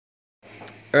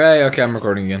Hey, okay, I'm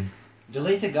recording again.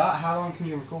 Delete the God. How long can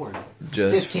you record?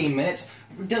 Just 15 minutes.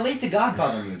 Delete the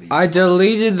Godfather movies. I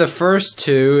deleted the first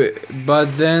two,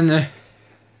 but then.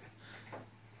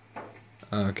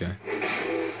 Okay.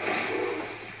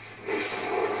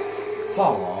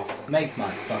 Fall off. Make my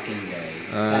fucking day.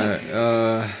 Thank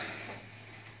you.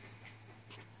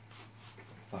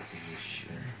 Fuck is this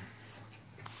shit?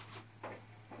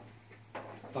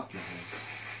 Fuck is this?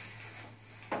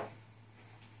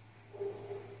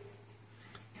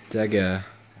 Dagger.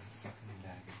 Fucking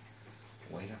dagger.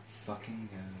 Way to fucking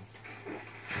go.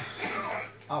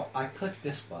 Oh, I clicked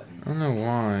this button. I don't know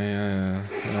why.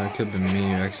 It could have been me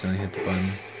who accidentally hit the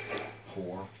button.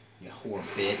 Whore. You whore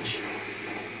bitch.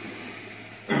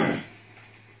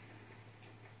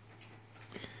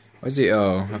 Why's he?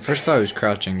 Oh, at first I thought he was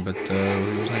crouching, but he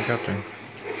wasn't crouching.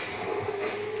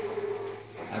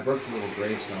 I broke the little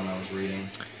gravestone I was reading.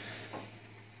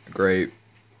 Great.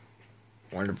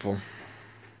 Wonderful.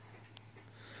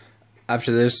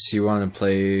 After this, you want to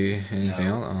play anything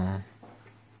else? Oh.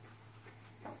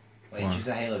 Wait, choose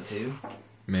a Halo 2?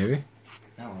 Maybe?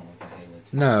 I don't want to look at Halo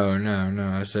 2.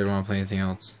 No. I said I want to play anything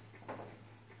else.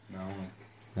 No.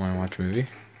 Want to watch a movie?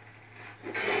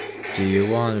 Do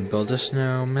you want to build a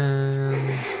snowman?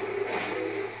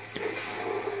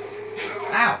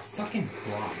 Ow! Fucking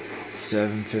block.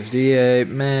 758,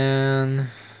 man.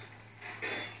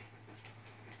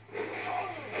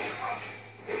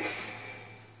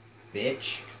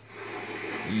 Bitch.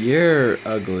 You're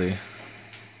ugly.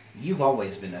 You've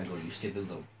always been ugly, you stupid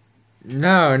little...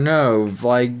 No,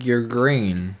 like you're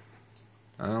green.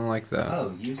 I don't like that.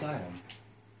 Oh, use item.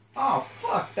 Oh,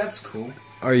 fuck, that's cool.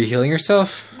 Are you healing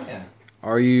yourself? Yeah.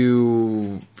 Are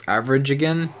you average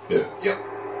again? Yep.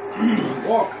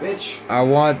 Walk, bitch. I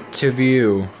want to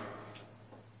view.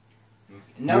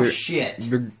 No shit.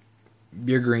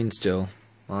 You're green still,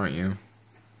 aren't you?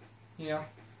 Yeah.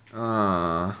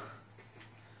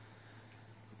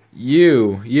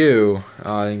 You.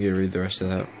 Oh, I didn't get to read the rest of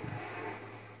that.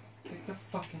 Kick the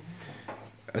fucking...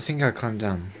 I think I climbed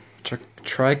down.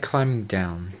 Try climbing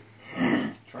down.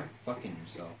 Try fucking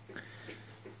yourself.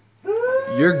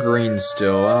 You're green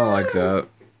still. I don't like that.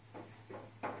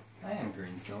 I am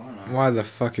green still, aren't I? Why the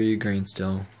fuck are you green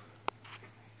still?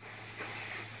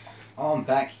 Oh, I'm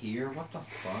back here? What the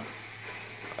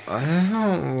fuck? I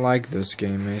don't like this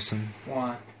game, Mason.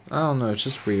 Why? I don't know. It's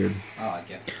just weird. I like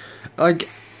it. Like,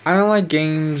 I don't like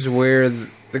games where...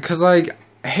 Because, like,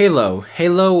 Halo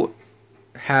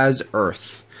has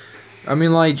Earth. I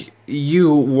mean, like,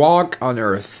 you walk on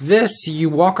Earth. This, you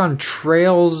walk on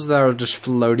trails that are just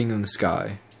floating in the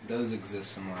sky. Those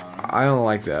exist somewhere on Earth. I don't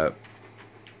like that.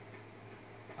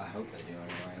 I hope they do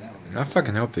anyway. That would be I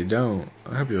fucking hope they don't.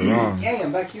 I hope you're wrong. Hey,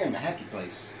 I'm back here in the happy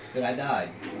place. That I died.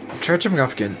 Try jumping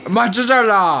off again.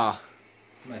 Majula!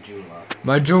 Majula.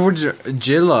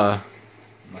 Majula.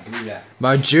 Majula.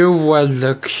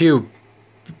 Majula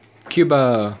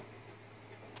Cuba.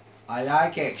 I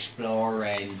like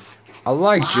exploring. I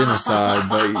like genocide,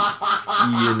 but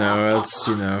you know,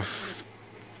 it's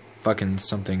fucking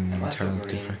something entirely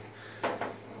different.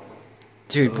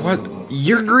 Dude, what?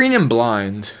 You're green and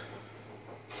blind.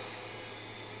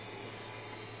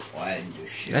 Well, I didn't do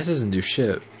shit. That doesn't do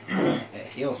shit. It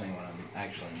heals me when I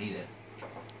actually need it.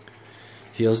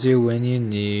 Heals you when you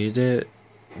need it.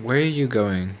 Where are you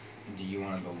going? Do you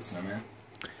want to build a snowman?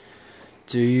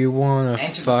 Do you want to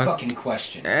Answer the fucking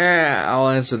question. I'll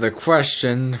answer the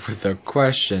question with a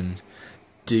question.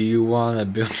 Do you want to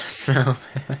build a snowman?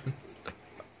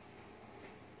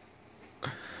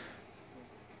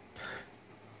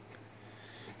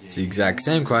 It's the exact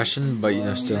same question, but you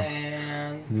know, still.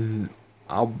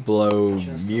 I'll blow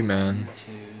you, man.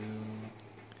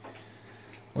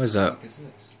 What is that? What is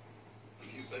this?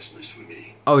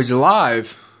 Oh, he's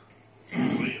alive.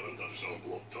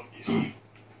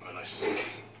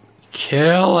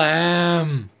 Kill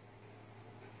him.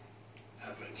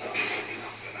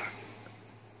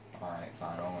 Alright,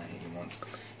 fine. I'll only hit you once.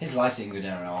 His life didn't go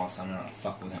down at all, so I'm not gonna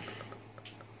fuck with him.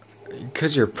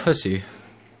 Because you're a pussy.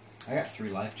 I got 3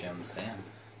 life gems, damn.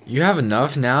 You have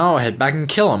enough now. Head back and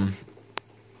kill him.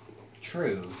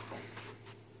 True.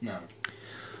 No.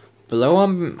 Blow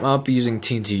him up using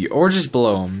TNT, or just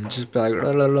blow him. Just be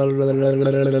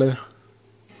like.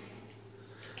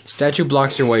 Statue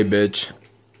blocks your way, bitch.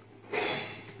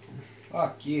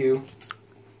 Fuck you.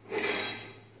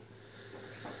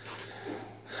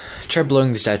 Try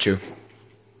blowing the statue.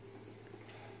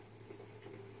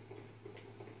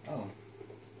 Oh.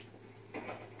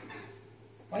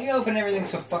 Why you open everything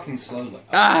so fucking slowly?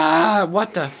 Ah,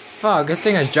 what the fuck? That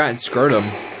thing has giant scrotum.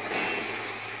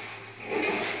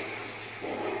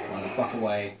 Run the fuck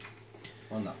away.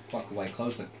 Run the fuck away.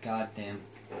 Close the goddamn.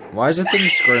 Why is the thing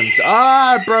screams?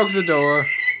 Ah, I broke the door.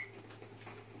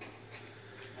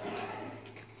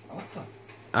 What the?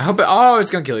 I hope it. Oh,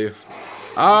 it's gonna kill you.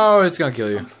 Oh, it's gonna kill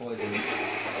you. I'm poisoned.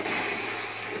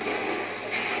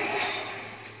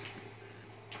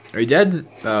 Are you dead?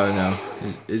 Oh no.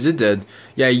 Is it dead?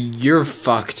 Yeah, you're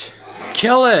fucked.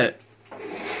 Kill it.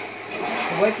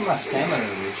 Wait for my stamina to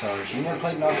recharge. You never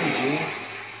played an RPG?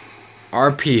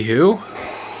 RP who?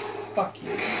 Fuck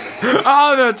you.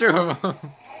 Oh, no, two of them.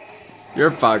 You're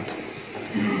fucked.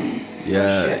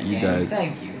 Yeah, Shit, you man. died.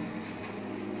 Thank you.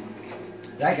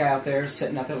 That guy out there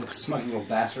sitting out there like a smug little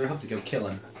bastard. I hope to go kill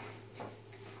him.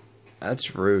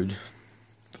 That's rude.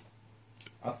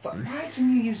 Why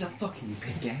can you use a fucking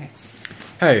pickaxe?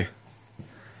 Hey,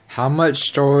 how much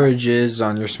storage is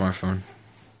on your smartphone?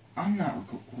 I'm not.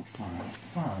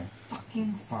 Fine.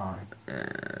 Fucking fine.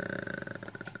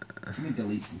 Let me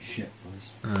delete some shit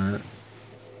first. Alright.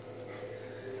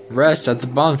 Rest at the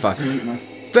bonfire. Delete my.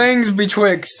 Things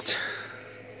betwixt.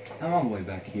 I'm all the way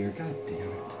back here. God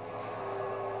damn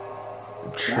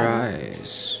it.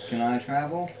 Tries. Can I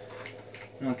travel?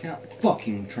 No, I can't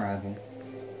fucking travel.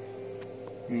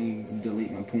 Let me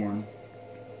delete my porn.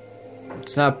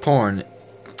 It's not porn.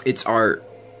 It's art.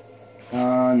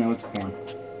 No, it's porn.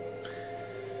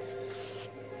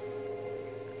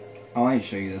 Oh, I need to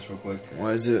show you this real quick.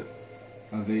 What is it?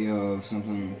 A video of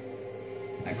something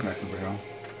at Cracker Barrel.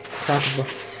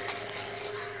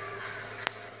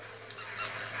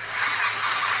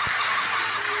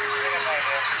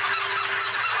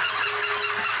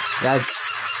 That's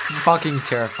fucking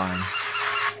terrifying.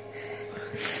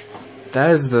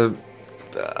 That is the.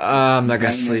 I'm not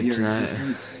gonna sleep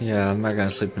tonight. Yeah, I'm not gonna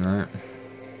sleep tonight.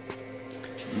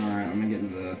 Alright, let me get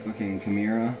into the fucking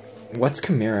Chimera What's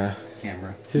Chimera?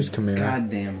 camera. Who's Chimera?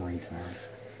 Goddamn retard.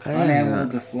 I don't know.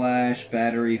 Unable to flash,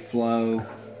 battery flow.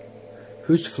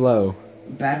 Who's Flo?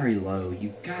 Battery low,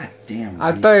 you goddamn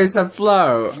I thought you said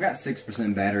Flo. I've got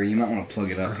 6% battery, you might want to plug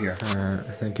it up here. Alright,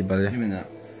 thank you, buddy. Give me that.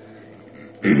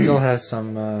 It still has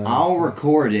some. I'll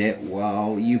record it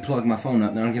while you plug my phone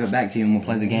up, then I'll give it back to you and we'll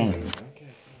play the game.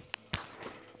 Okay.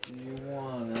 Do you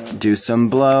wanna Do some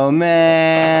blow,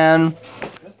 man.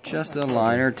 Just a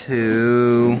line or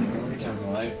two.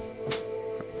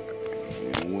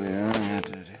 We'll have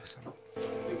to do some.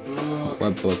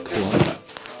 What book club?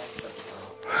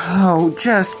 Oh,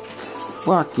 just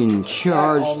fucking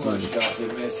charge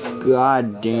the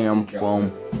goddamn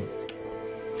phone.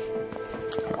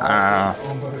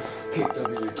 almost picked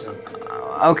over your toe?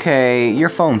 Okay, your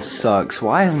phone sucks.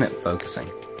 Why isn't it focusing?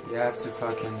 You have to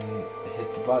fucking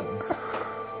hit the button.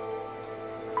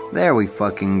 There we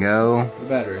fucking go. The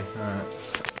battery. Alright.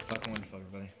 Fucking wonderful,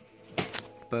 everybody.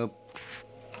 Boop.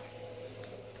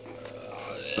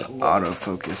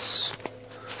 Autofocus.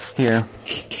 Here.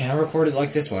 Can I record it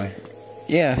like this way?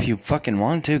 Yeah, if you fucking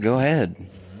want to, go ahead.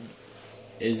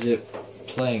 Is it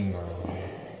playing?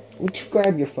 Would you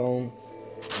grab your phone?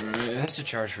 It has to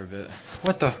charge for a bit.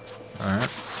 What the? Alright.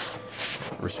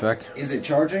 Respect. Is it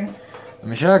charging? Let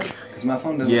me check. Because my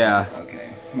phone doesn't. Yeah. Okay.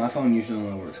 My phone usually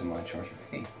only works with my charger.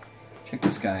 Hey, check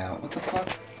this guy out. What the fuck?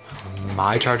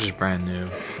 My charge is brand new.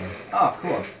 Oh,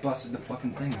 cool. I busted the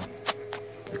fucking thing up.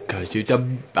 Because you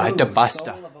the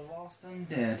buster. Soul of a lost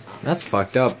undead. That's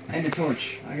fucked up. And a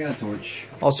torch. I got a torch.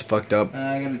 Also fucked up.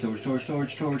 I got a torch.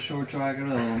 Torch. I got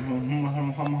a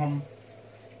hum.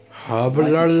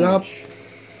 Hubba-la-la.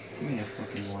 Give me a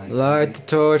fucking light. Light the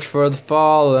torch for the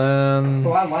fallen.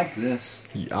 Oh, I like this.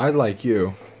 I like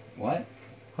you. What?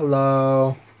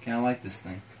 Hello. Okay, I like this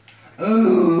thing.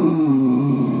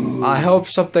 Ooh. I hope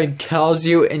something kills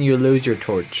you and you lose your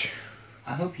torch.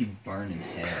 I hope you burn in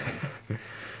hell.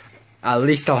 At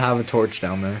least I'll have a torch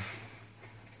down there.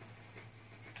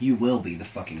 You will be the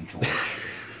fucking torch.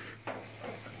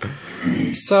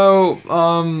 So,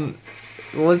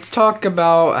 let's talk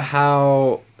about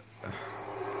how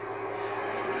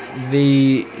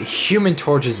the Human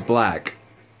Torch is black.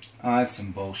 Oh, that's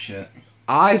some bullshit.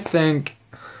 I think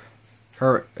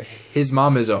his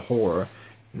mom is a whore.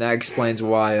 That explains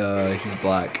why he's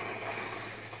black.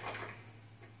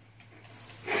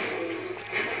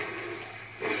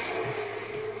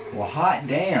 Well, hot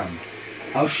damn.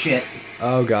 Oh shit.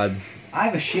 Oh god. I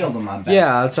have a shield on my back.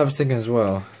 Yeah, that's what I was thinking as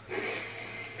well.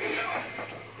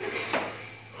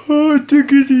 Oh,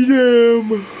 tickety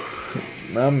damn.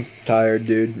 I'm tired,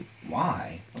 dude.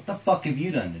 Why? What the fuck have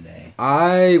you done today?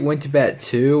 I went to bed at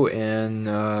 2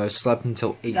 and slept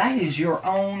until 8. That is your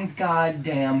own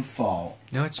goddamn fault.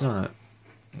 No, it's not.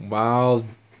 Wow.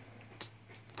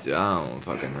 I don't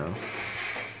fucking know.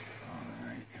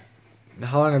 Alright.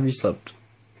 How long have you slept?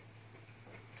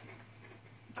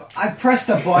 I pressed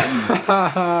the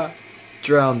button.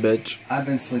 Drown, bitch. I've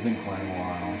been sleeping quite a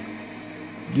while.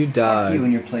 You died. You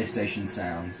and your PlayStation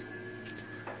sounds.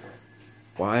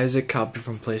 Why is it copied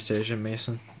from PlayStation,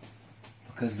 Mason?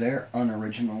 Because they're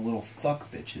unoriginal little fuck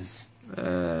bitches.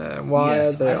 Why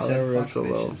Yes, are they I said unoriginal fuck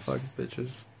little bitches. fuck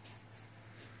bitches?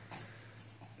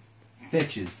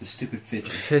 Fitches, the stupid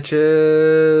fitches.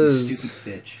 Fitches. The stupid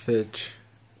fitch. Fitch.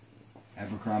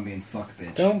 Abercrombie and fuck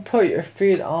bitch. Don't put your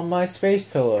feet on my space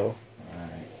pillow.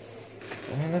 Alright.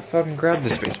 I'm gonna fucking grab the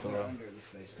space Put it pillow. under the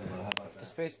space pillow. How about The that?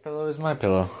 space pillow is my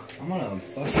pillow. I'm gonna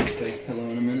fuck the space pillow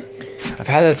in a minute. I've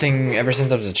had that thing ever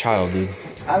since I was a child, dude.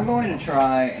 I'm going to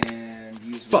try and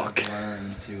use what Fuck. I've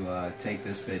learned to take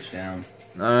this bitch down.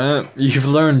 You've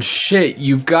learned shit.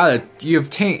 You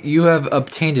have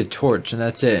obtained a torch, and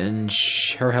that's it. And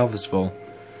her health is full.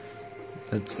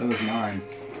 That's So is mine.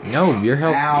 no, your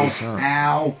health is Ow! not.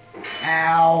 Ow!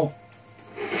 Ow!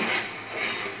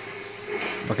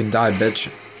 Fucking die, bitch.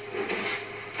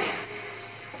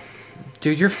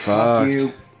 Dude, you're Fuck fucked.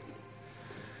 you.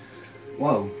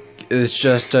 Whoa. It's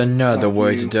just another Fuck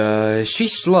way you. to die.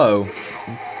 She's slow.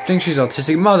 Think she's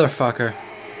autistic, motherfucker.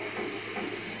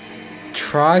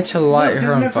 Try to light Look,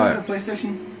 her on doesn't that sound fire. like the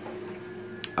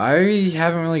PlayStation? I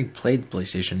haven't really played the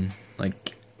PlayStation,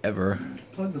 like, ever.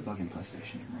 Plug the fucking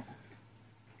PlayStation in real quick.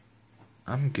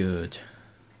 I'm good.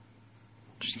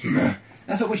 Just keep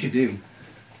That's what we should do.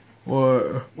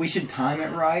 What? We should time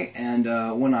it right, and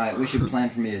we should plan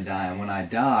for me to die. And when I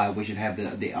die, we should have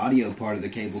the audio part of the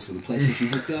cables for the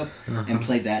PlayStation hooked up, and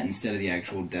play that instead of the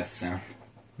actual death sound.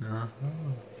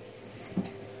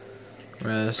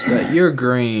 Rest. You're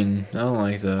green. I don't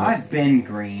like that. I've been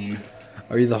green.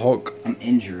 Are you the Hulk? I'm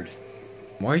injured.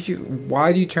 Why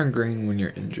do you turn green when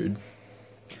you're injured?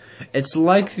 It's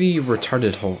like the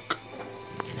retarded Hulk.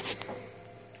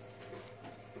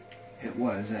 It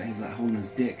was. He's like holding his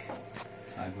dick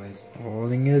sideways.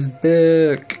 Holding his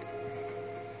dick.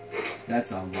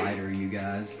 That's a lighter, you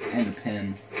guys, and a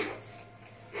pen.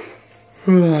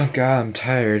 Oh god, I'm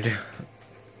tired.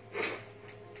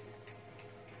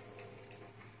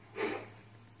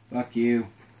 Fuck you.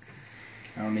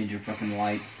 I don't need your fucking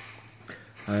light.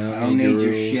 I I don't don't need need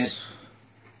your rules. shit.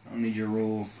 I don't need your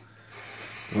rules.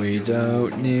 We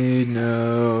don't need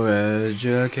no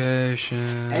education.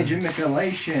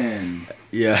 Edumiculation.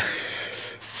 Yeah.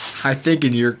 I think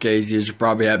in your case you should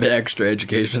probably have extra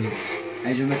education.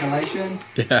 Edumiculation?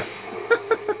 Yeah.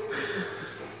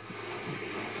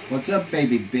 What's up,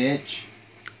 baby bitch?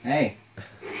 Hey.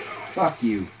 Fuck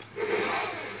you.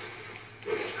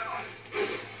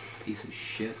 Piece of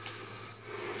shit.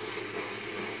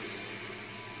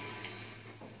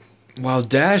 While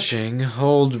dashing,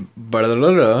 hold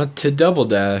to double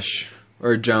dash.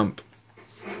 Or jump.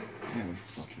 There we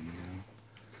fucking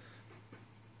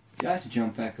go. You have to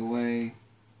jump back away.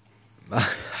 I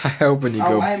hope when you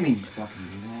Oh, go... I mean fucking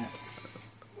do that.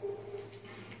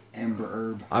 Amber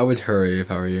Herb. I would hurry if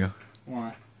I were you.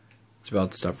 Why? It's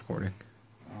about to stop recording.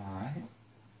 Alright.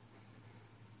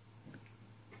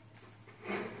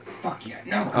 Fuck yeah.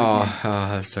 No. Oh,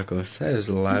 that's so close. There's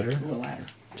a ladder To a ladder.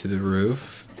 to the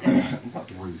roof. What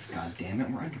roof? God damn it,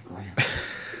 we're underground.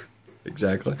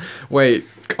 Exactly. Wait,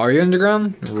 are you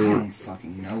underground? I don't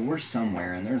fucking know. We're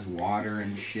somewhere and there's water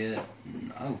and shit.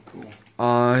 Oh, cool.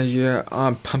 Yeah,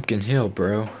 on Pumpkin Hill,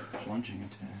 bro. Plunging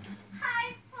attack.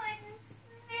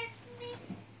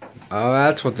 Oh,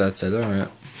 that's what that said. Alright.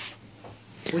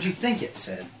 What'd you think it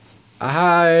said?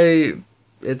 Hi,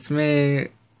 it's me.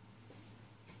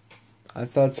 I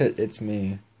thought it said it's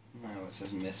me. No, it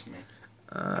says miss me.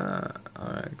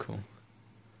 Alright, cool.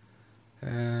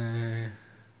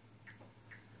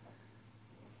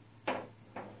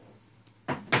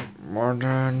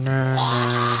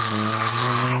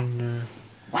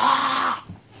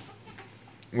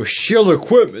 With shield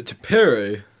equipment to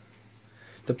parry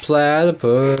the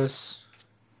platypus.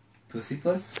 Pussy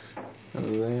puss?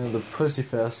 The pussy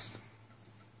fest.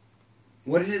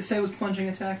 What did it say was plunging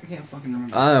attack? I can't fucking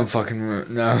remember. I don't fucking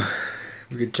remember. No.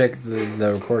 We could check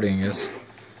the recording is.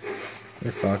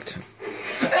 You're fucked.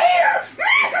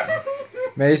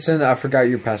 Mason, I forgot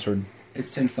your password.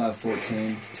 It's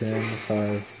 10-5-14. 10,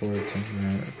 5, 14,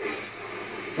 right.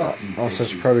 Fuck you. Also,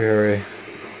 bitches. should probably hurry.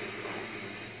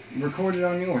 Record it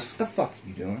on yours. What the fuck are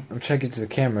you doing? I'm trying to get to the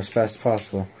camera as fast as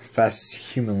possible. Fast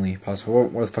as humanly possible.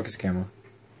 Where the fuck is the camera?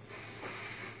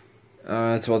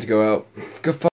 It's about to go out. Go fuck.